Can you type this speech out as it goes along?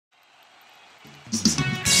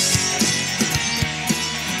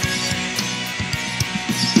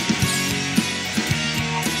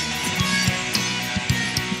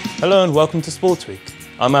Hello and welcome to Sportsweek.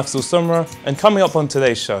 I'm A.F.C. and coming up on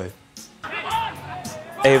today's show,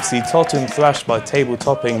 A.F.C. Totton thrashed by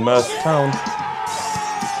table-topping Merthyr Town,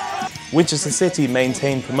 Winchester City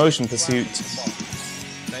maintain promotion pursuit,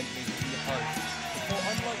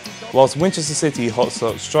 whilst Winchester City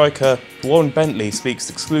hotshot striker Warren Bentley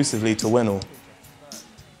speaks exclusively to WINOL.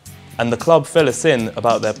 And the club fill us in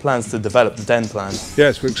about their plans to develop the Denplan.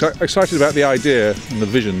 Yes, we're excited about the idea and the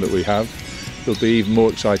vision that we have. We'll be even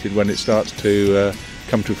more excited when it starts to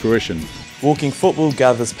come to fruition. Walking football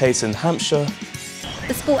gathers pace in Hampshire.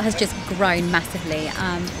 The sport has just grown massively.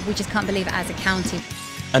 We just can't believe it as a county.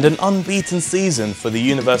 And an unbeaten season for the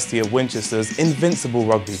University of Winchester's invincible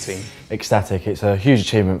rugby team. Ecstatic. It's a huge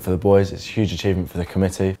achievement for the boys, it's a huge achievement for the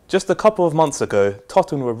committee. Just a couple of months ago,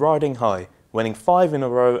 Totton were riding high, winning 5 in a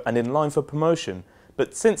row and in line for promotion.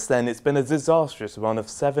 But since then, it's been a disastrous run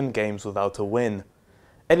of 7 games without a win.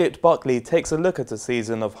 Elliot Buckley takes a look at a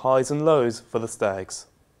season of highs and lows for the Stags.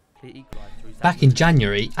 Back in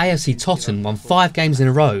January, A.F.C. Totton won 5 games in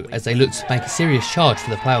a row as they looked to make a serious charge for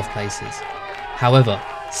the playoff places. However,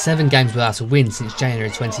 7 games without a win since January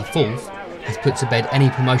 24th has put to bed any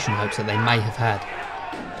promotion hopes that they may have had.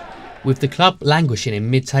 With the club languishing in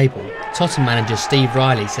mid-table, Totton manager Steve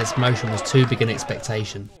Riley says promotion was too big an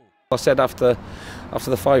expectation. I said after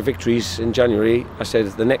the 5 victories in January, I said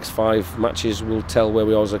the next 5 matches will tell where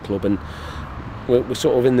we are as a club, and we're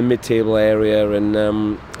sort of in the mid-table area, and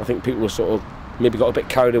I think people were sort of maybe got a bit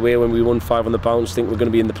carried away when we won 5 on the bounce, think we're going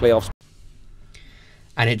to be in the playoffs.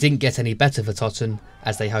 And it didn't get any better for Totton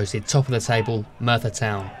as they hosted top of the table Merthyr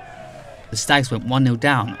Town. The Stags went 1-0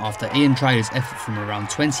 down after Ian Traylor's effort from around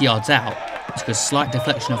 20 yards out took a slight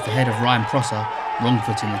deflection off the head of Ryan Prosser,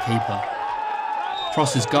 wrong-footing the keeper.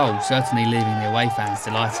 Prosser's goal certainly leaving the away fans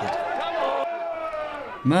delighted.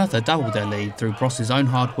 Merthyr doubled their lead through Prosser's own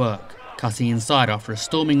hard work, cutting inside after a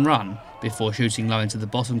storming run before shooting low into the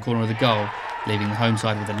bottom corner of the goal, leaving the home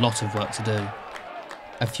side with a lot of work to do.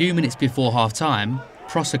 A few minutes before half-time,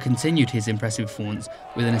 Prosser continued his impressive performance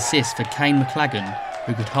with an assist for Kane McLagan,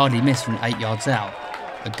 who could hardly miss from 8 yards out,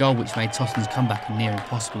 a goal which made Totton's comeback a near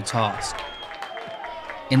impossible task.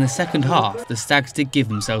 In the second half, the Stags did give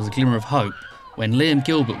themselves a glimmer of hope when Liam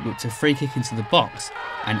Gilbert whipped a free kick into the box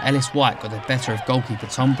and Ellis White got the better of goalkeeper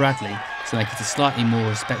Tom Bradley to make it a slightly more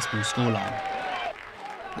respectable scoreline.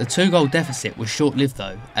 The 2-goal deficit was short-lived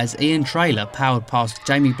though, as Ian Traylor powered past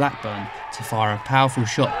Jamie Blackburn to fire a powerful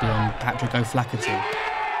shot beyond Patrick O'Flaherty.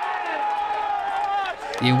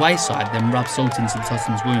 The away side then rubbed salt into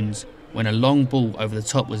Tottenham's wounds when a long ball over the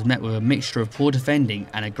top was met with a mixture of poor defending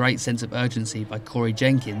and a great sense of urgency by Corey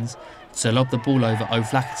Jenkins to lob the ball over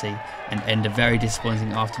O'Flaherty and end a very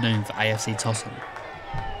disappointing afternoon for A.F.C. Totton.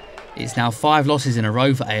 It's now 5 losses in a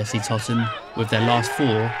row for A.F.C. Totton, with their last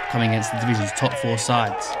 4 coming against the division's top 4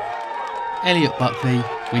 sides. Elliot Buckley,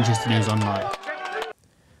 Winchester News Online.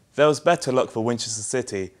 There was better luck for Winchester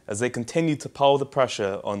City as they continued to pile the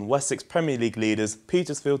pressure on Wessex Premier League leaders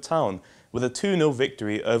Petersfield Town with a 2-0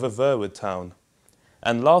 victory over Verwood Town.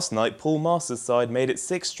 And last night, Paul Masters' side made it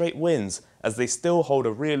 6 straight wins as they still hold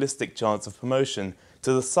a realistic chance of promotion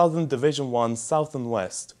to the Southern Division 1 South and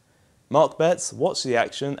West. Mark Betts watched the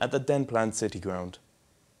action at the Denplan City Ground.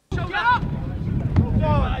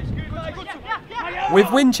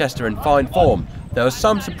 With Winchester in fine form, there was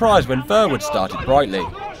some surprise when Verwood started brightly.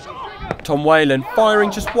 Tom Whalen firing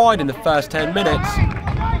just wide in the first 10 minutes,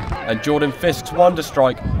 and Jordan Fisk's wonder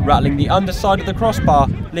strike rattling the underside of the crossbar,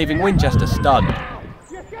 leaving Winchester stunned.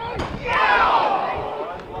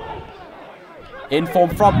 In-form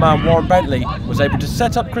frontman Warren Bentley was able to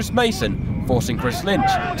set up Chris Mason, forcing Chris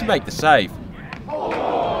Lynch to make the save.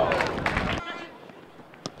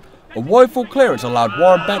 A woeful clearance allowed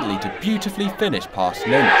Warren Bentley to beautifully finish past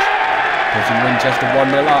Lynch, putting Winchester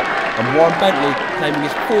 1-0 up and Warren Bentley claiming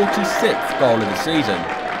his 46th goal of the season.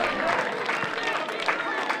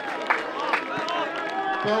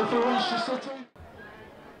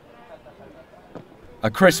 A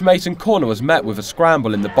Chris Mason corner was met with a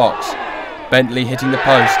scramble in the box. Bentley hitting the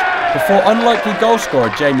post, before unlikely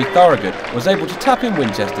goalscorer Jamie Thorogood was able to tap in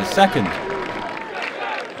Winchester's second.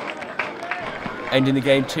 Ending the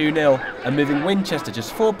game 2-0 and moving Winchester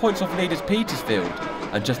just 4 points off leaders Petersfield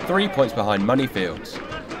and just 3 points behind Moneyfields.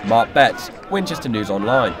 Mark Betts, Winchester News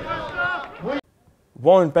Online.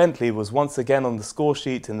 Warren Bentley was once again on the score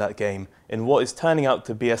sheet in that game in what is turning out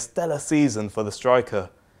to be a stellar season for the striker.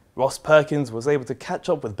 Ross Perkins was able to catch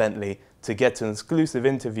up with Bentley to get to an exclusive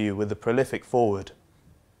interview with the prolific forward.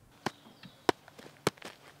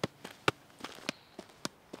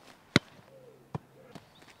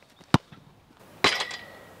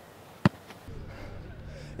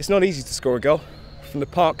 It's not easy to score a goal. from the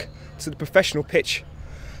park to the professional pitch.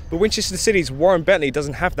 But Winchester City's Warren Bentley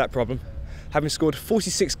doesn't have that problem, having scored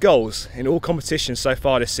 46 goals in all competitions so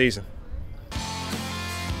far this season.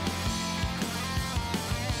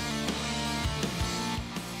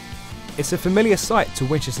 It's a familiar sight to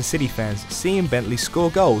Winchester City fans seeing Bentley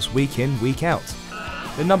score goals week in, week out.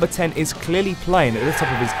 The number 10 is clearly playing at the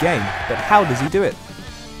top of his game, but how does he do it?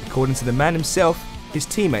 According to the man himself, his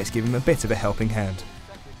teammates give him a bit of a helping hand.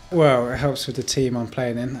 Well, it helps with the team I'm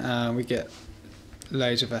playing in. We get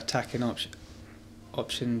loads of attacking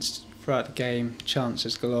options throughout the game,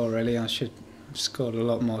 chances galore really. I should have scored a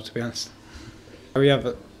lot more, to be honest. We have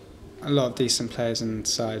a lot of decent players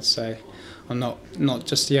inside, so I'm not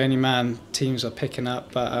just the only man teams are picking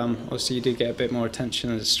up, but obviously you do get a bit more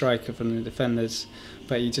attention as a striker from the defenders,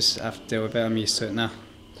 but you just have to deal with it. I'm used to it now.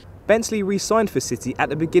 Bentley re-signed for City at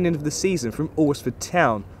the beginning of the season from Alresford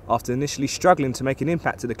Town after initially struggling to make an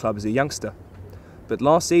impact at the club as a youngster. But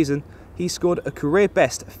last season he scored a career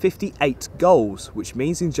best 58 goals, which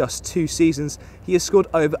means in just 2 seasons he has scored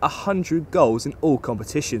over 100 goals in all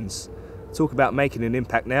competitions. Talk about making an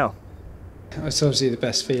impact now. It's obviously the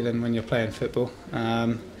best feeling when you're playing football,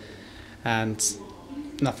 and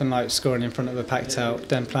nothing like scoring in front of a packed out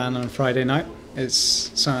Denplan on a Friday night. It's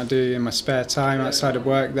something I do in my spare time outside of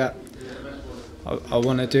work that I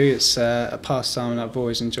want to do. It's a pastime that I've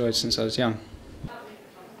always enjoyed since I was young.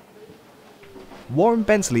 Warren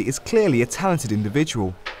Bentley is clearly a talented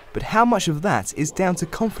individual, but how much of that is down to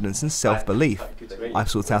confidence and self-belief? I've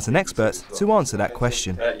sought out an expert to answer that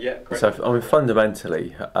question. So,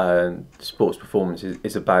 fundamentally, sports performance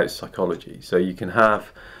is about psychology. So you can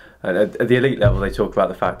have, at the elite level, they talk about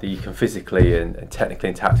the fact that you can physically and technically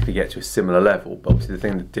and tactically get to a similar level, but obviously the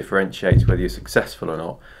thing that differentiates whether you're successful or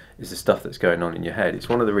not is the stuff that's going on in your head. It's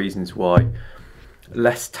one of the reasons why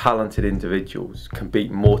less talented individuals can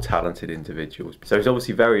beat more talented individuals. So he's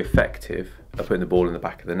obviously very effective at putting the ball in the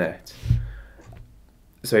back of the net.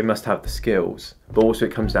 So he must have the skills, but also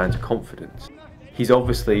it comes down to confidence. He's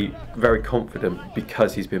obviously very confident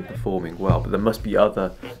because he's been performing well, but there must be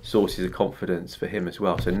other sources of confidence for him as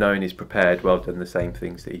well. So knowing he's prepared, well done the same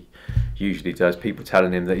things that he usually does. People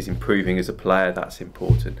telling him that he's improving as a player, that's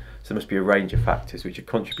important. So there must be a range of factors which are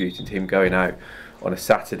contributing to him going out on a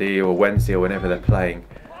Saturday or a Wednesday or whenever they're playing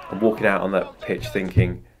and walking out on that pitch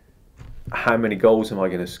thinking, how many goals am I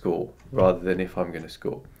going to score, rather than if I'm going to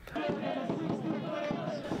score.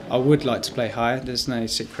 I would like to play higher, there's no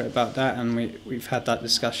secret about that, and we've had that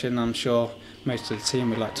discussion. I'm sure most of the team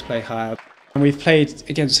would like to play higher. And we've played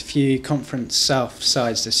against a few Conference South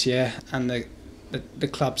sides this year, and the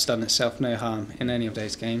club's done itself no harm in any of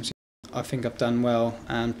those games. I think I've done well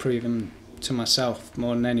and proven to myself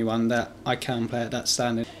more than anyone that I can play at that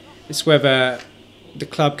standard. It's whether the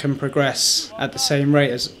club can progress at the same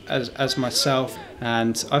rate as myself,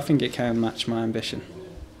 and I think it can match my ambition.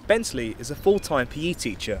 Bentley is a full-time PE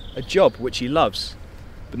teacher, a job which he loves,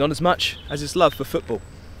 but not as much as his love for football.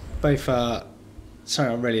 Both are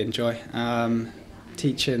something I really enjoy.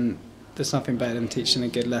 Teaching, there's nothing better than teaching a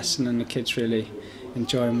good lesson and the kids really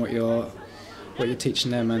enjoying what you're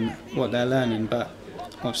teaching them and what they're learning. But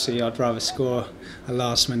obviously I'd rather score a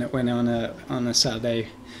last-minute winner on a Saturday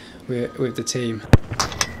with the team.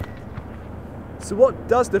 So what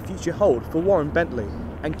does the future hold for Warren Bentley?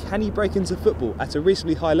 And can he break into football at a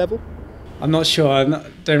reasonably high level? I'm not sure. I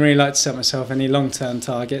don't really like to set myself any long-term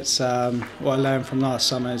targets. What I learned from last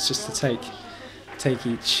summer is just to take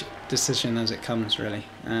each decision as it comes, really.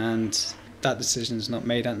 And that decision is not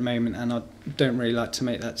made at the moment, and I don't really like to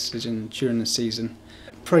make that decision during the season.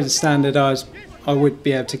 Probably the standard I would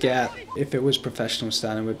be able to get at, if it was professional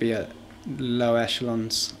standard, would be at low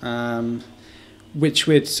echelons. Which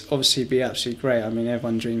would obviously be absolutely great. I mean,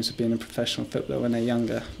 everyone dreams of being a professional footballer when they're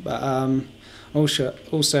younger. But also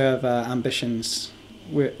have ambitions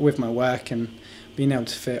with my work, and being able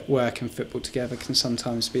to fit work and football together can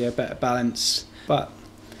sometimes be a better balance. But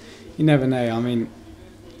you never know. I mean,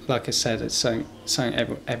 like I said, it's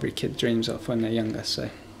something every kid dreams of when they're younger, so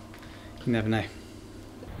you never know.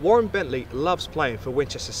 Warren Bentley loves playing for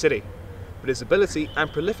Winchester City, but his ability and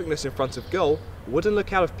prolificness in front of goal wouldn't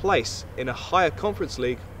look out of place in a higher conference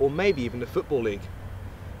league or maybe even the Football League.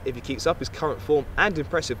 If he keeps up his current form and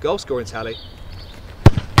impressive goal scoring tally,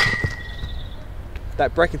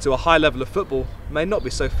 that break into a high level of football may not be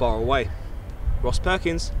so far away. Ross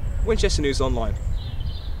Perkins, Winchester News Online.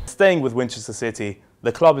 Staying with Winchester City,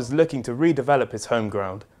 the club is looking to redevelop its home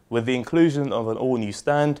ground with the inclusion of an all-new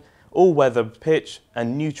stand, all-weather pitch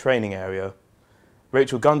and new training area.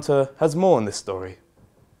 Rachel Gunter has more on this story.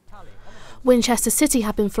 Winchester City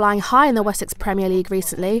have been flying high in the Wessex Premier League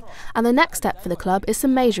recently, and the next step for the club is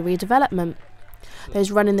some major redevelopment.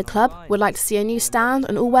 Those running the club would like to see a new stand,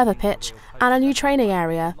 an all-weather pitch and a new training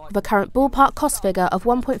area with a current ballpark cost figure of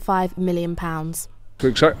 £1.5 million. We're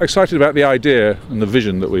excited about the idea and the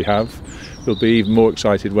vision that we have. We'll be even more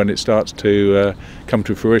excited when it starts to come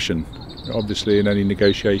to fruition. Obviously, in any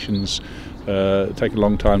negotiations, take a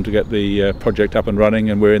long time to get the project up and running,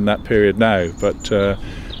 and we're in that period now. But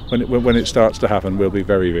when it starts to happen, we'll be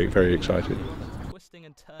very, very excited.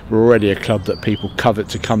 We're already a club that people covet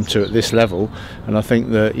to come to at this level, and I think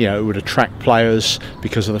that it would attract players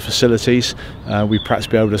because of the facilities. We'd perhaps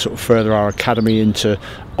be able to sort of further our academy into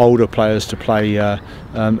older players to play at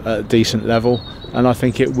a decent level, and I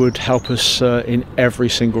think it would help us in every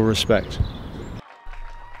single respect.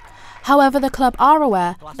 However, the club are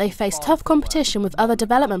aware they face tough competition with other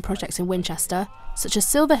development projects in Winchester, such as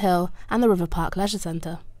Silver Hill and the River Park Leisure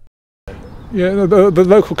Centre. Yeah, the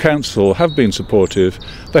local council have been supportive.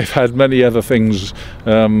 They've had many other things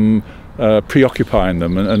preoccupying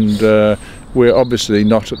them, and we're obviously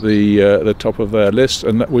not at the top of their list,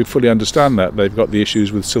 and we fully understand that. They've got the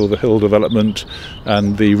issues with Silver Hill development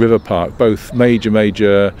and the River Park, both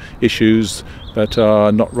major issues that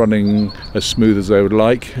are not running as smooth as they would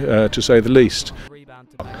like, to say the least.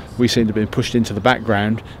 We seem to have been pushed into the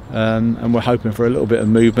background, and we're hoping for a little bit of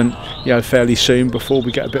movement fairly soon before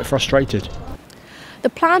we get a bit frustrated. The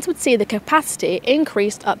plans would see the capacity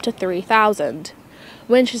increased up to 3,000.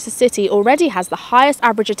 Winchester City already has the highest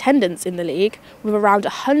average attendance in the league, with around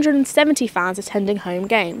 170 fans attending home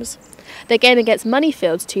games. Their game against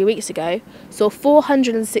Moneyfields 2 weeks ago saw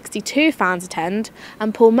 462 fans attend,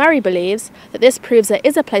 and Paul Murray believes that this proves there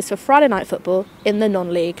is a place for Friday night football in the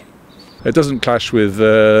non-league. It doesn't clash with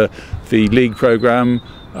the league programme,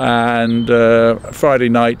 and Friday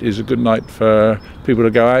night is a good night for people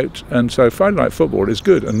to go out, and so Friday night football is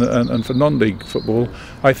good, and for non-league football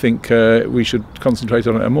I think we should concentrate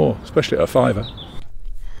on it more, especially at a fiver.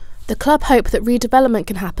 The club hope that redevelopment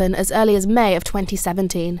can happen as early as May of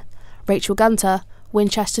 2017. Rachel Gunter,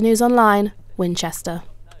 Winchester News Online, Winchester.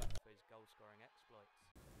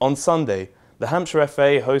 On Sunday, the Hampshire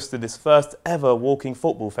FA hosted its first ever walking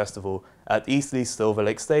football festival at Eastleigh's Silver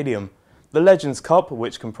Lake Stadium. The Legends Cup,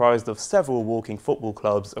 which comprised of several walking football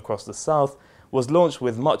clubs across the south, was launched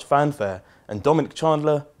with much fanfare, and Dominic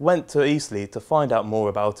Chandler went to Eastleigh to find out more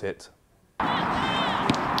about it.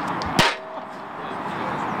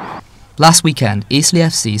 Last weekend, Eastleigh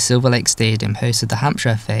FC's Silver Lake Stadium hosted the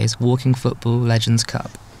Hampshire FA's Walking Football Legends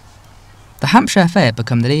Cup. The Hampshire FA have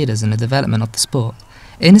become the leaders in the development of the sport,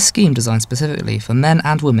 in a scheme designed specifically for men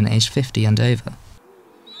and women aged 50 and over.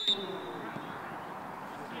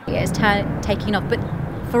 It's taking off, but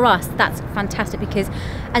for us that's fantastic, because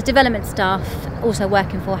as development staff also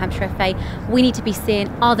working for Hampshire FA, we need to be seeing,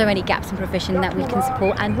 are there any gaps in provision that we can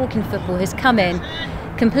support, and Walking Football has come in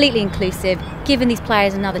completely inclusive, giving these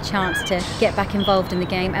players another chance to get back involved in the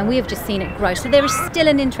game, and we have just seen it grow. So there is still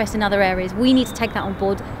an interest in other areas. We need to take that on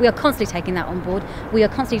board. We are constantly taking that on board. We are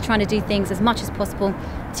constantly trying to do things as much as possible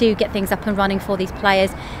to get things up and running for these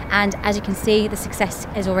players, and as you can see, the success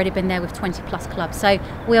has already been there with 20 plus clubs. So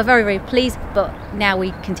we are very, very pleased, but now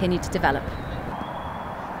we continue to develop.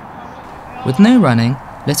 With no running,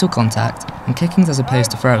 little contact and kickings as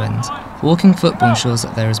opposed to throw-ins, walking football ensures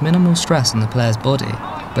that there is minimal stress on the player's body,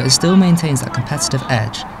 but it still maintains that competitive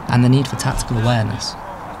edge and the need for tactical awareness.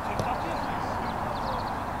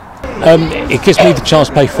 It gives me the chance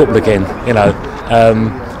to play football again,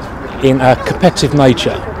 in a competitive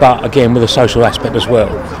nature, but again with a social aspect as well.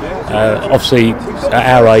 Obviously, at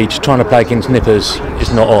our age, trying to play against nippers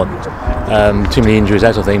is not on. Too many injuries,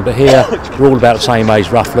 that sort of thing. But here, we're all about the same age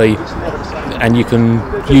roughly, and you can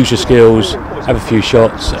use your skills, have a few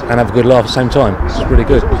shots and have a good laugh at the same time. It's really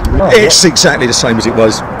good. It's exactly the same as it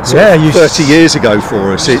was 30 years ago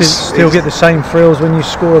for us. You still get the same thrills when you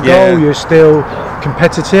score a goal. You're still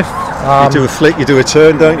competitive. You do a flick, you do a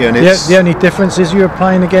turn, don't you? And it's the only difference is you're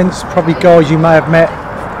playing against probably guys you may have met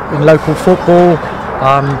in local football.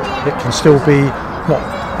 It can still be not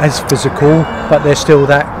as physical, but there's still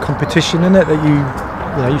that competition in it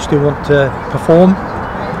that you still want to perform.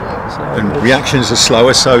 And reactions are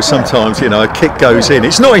slower, so sometimes a kick goes in.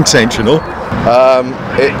 It's not intentional.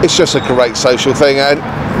 It's just a great social thing, and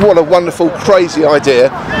what a wonderful, crazy idea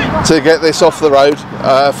to get this off the road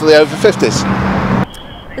for the over 50s.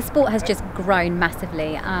 The sport has just grown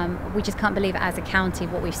massively. We just can't believe it as a county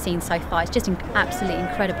what we've seen so far. It's just absolutely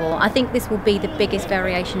incredible. I think this will be the biggest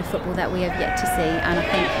variation of football that we have yet to see, and I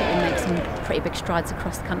think it will make some pretty big strides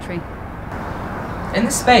across the country. In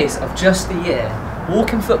the space of just a year,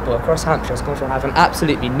 walking football across Hampshire has gone from having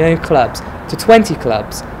absolutely no clubs to 20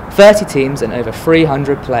 clubs, 30 teams and over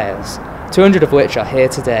 300 players, 200 of which are here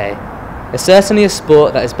today. It's certainly a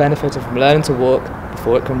sport that has benefited from learning to walk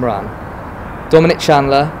before it can run. Dominic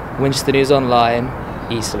Chandler, Winchester News Online,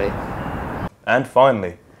 Eastleigh. And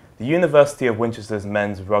finally, the University of Winchester's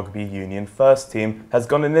men's rugby union first team has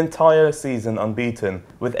gone an entire season unbeaten,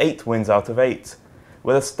 with 8 wins out of 8.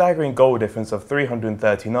 With a staggering goal difference of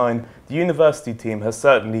 339, the university team has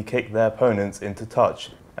certainly kicked their opponents into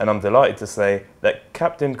touch, and I'm delighted to say that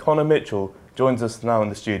Captain Connor Mitchell joins us now in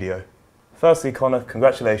the studio. Firstly, Connor,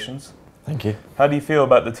 congratulations. Thank you. How do you feel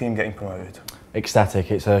about the team getting promoted?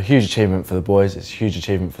 Ecstatic. It's a huge achievement for the boys, it's a huge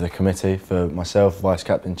achievement for the committee, for myself, Vice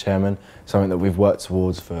Captain, Chairman, something that we've worked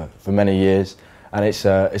towards for many years, and it's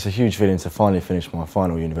a huge feeling to finally finish my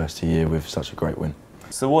final university year with such a great win.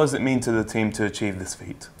 So what does it mean to the team to achieve this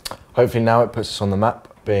feat? Hopefully now it puts us on the map.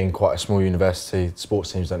 Being quite a small university,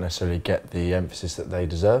 sports teams don't necessarily get the emphasis that they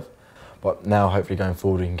deserve, but now hopefully going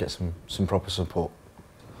forward we can get some proper support.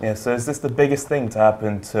 Yeah, so is this the biggest thing to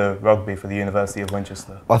happen to rugby for the University of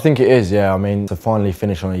Winchester? I think it is, yeah. I mean, to finally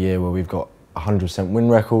finish on a year where we've got a 100% win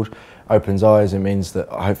record opens eyes. It means that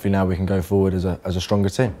hopefully now we can go forward as a stronger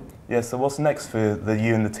team. Yeah, so what's next for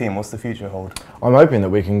you and the team? What's the future hold? I'm hoping that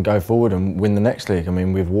we can go forward and win the next league. I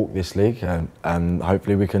mean, we've walked this league and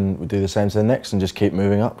hopefully we can do the same to the next and just keep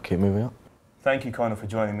moving up, keep moving up. Thank you, Connor, for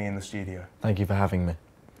joining me in the studio. Thank you for having me.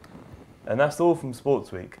 And that's all from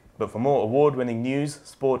Sportsweek. But for more award-winning news,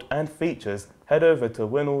 sport and features, head over to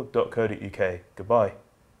winol.co.uk. Goodbye.